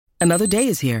Another day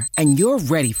is here, and you're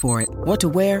ready for it. What to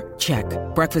wear? Check.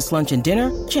 Breakfast, lunch, and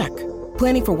dinner? Check.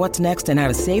 Planning for what's next and how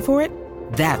to save for it?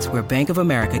 That's where Bank of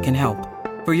America can help.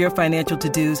 For your financial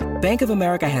to-dos, Bank of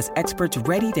America has experts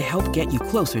ready to help get you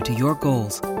closer to your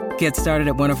goals. Get started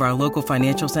at one of our local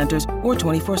financial centers or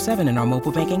 24/7 in our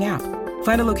mobile banking app.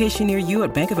 Find a location near you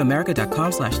at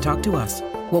bankofamerica.com/talktous.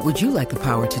 What would you like the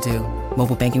power to do?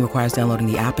 Mobile banking requires downloading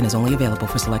the app and is only available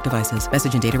for select devices.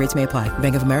 Message and data rates may apply.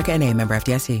 Bank of America N.A., member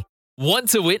FDIC. Want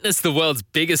to witness the world's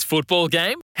biggest football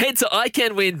game? Head to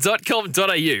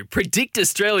iCanWin.com.au, predict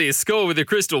Australia's score with a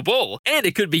crystal ball, and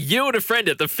it could be you and a friend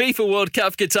at the FIFA World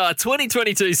Cup Qatar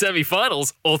 2022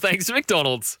 semi-finals, all thanks to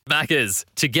McDonald's. Maccas,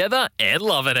 together and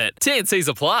loving it. TNCs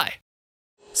apply.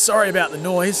 Sorry about the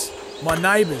noise. My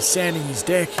neighbour's sanding his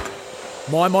deck.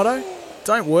 My motto?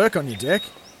 Don't work on your deck,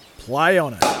 play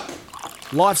on it.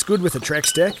 Life's good with a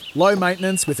Trex deck. Low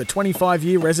maintenance with a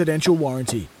 25-year residential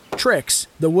warranty. Trex,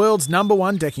 the world's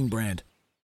 #1 decking brand.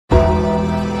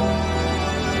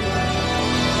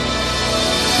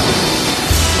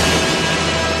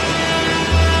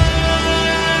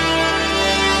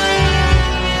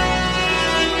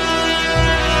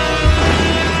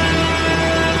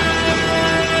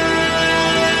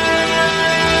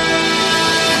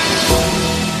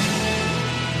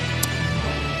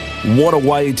 What a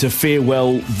way to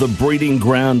farewell the breeding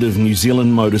ground of New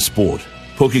Zealand motorsport,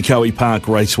 Pukekohe Park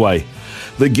Raceway.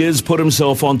 The Giz put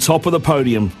himself on top of the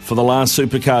podium for the last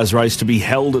Supercars race to be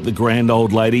held at the Grand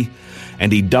Old Lady,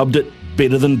 and he dubbed it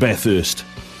better than Bathurst.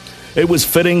 It was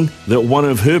fitting that one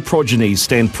of her progenies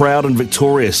stand proud and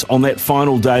victorious on that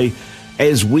final day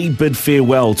as we bid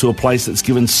farewell to a place that's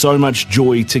given so much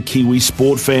joy to Kiwi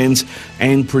sport fans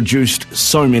and produced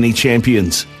so many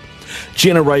champions.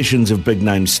 Generations of big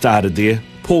names started there.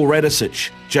 Paul Radisich,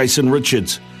 Jason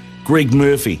Richards, Greg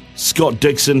Murphy, Scott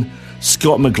Dixon,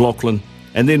 Scott McLaughlin,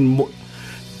 and then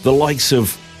the likes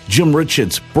of Jim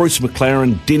Richards, Bruce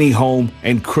McLaren, Denny Holm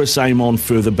and Chris Amon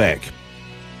further back.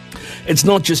 It's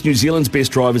not just New Zealand's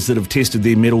best drivers that have tested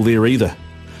their mettle there either.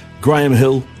 Graham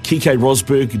Hill, Kike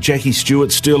Rosberg, Jackie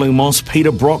Stewart, Sterling Moss,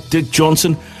 Peter Brock, Dick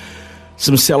Johnson,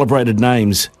 some celebrated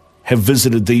names have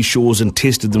visited these shores and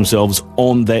tested themselves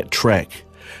on that track.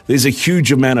 There's a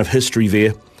huge amount of history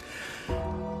there,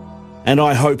 and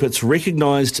I hope it's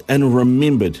recognised and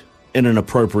remembered in an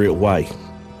appropriate way.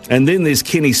 And then there's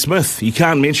Kenny Smith. You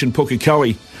can't mention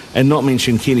Pukekohe and not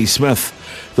mention Kenny Smith.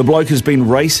 The bloke has been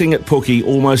racing at Puke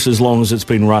almost as long as it's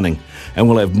been running, and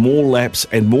will have more laps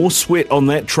and more sweat on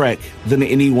that track than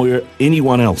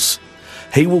anyone else.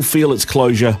 He will feel its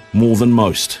closure more than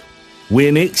most.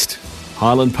 Where next?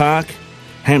 Highland Park,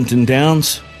 Hampton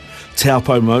Downs,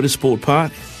 Taupo Motorsport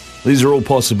Park. These are all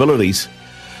possibilities,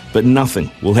 but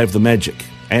nothing will have the magic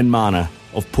and mana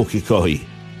of Pukekohe.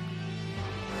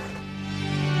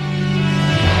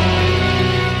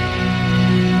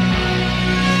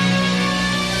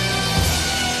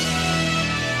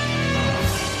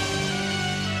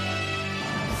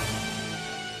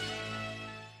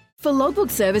 For logbook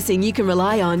servicing you can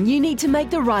rely on, you need to make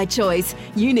the right choice.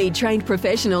 You need trained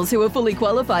professionals who are fully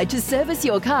qualified to service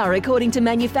your car according to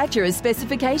manufacturer's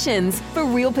specifications. For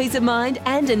real peace of mind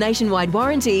and a nationwide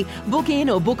warranty, book in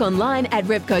or book online at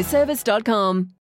repcoservice.com.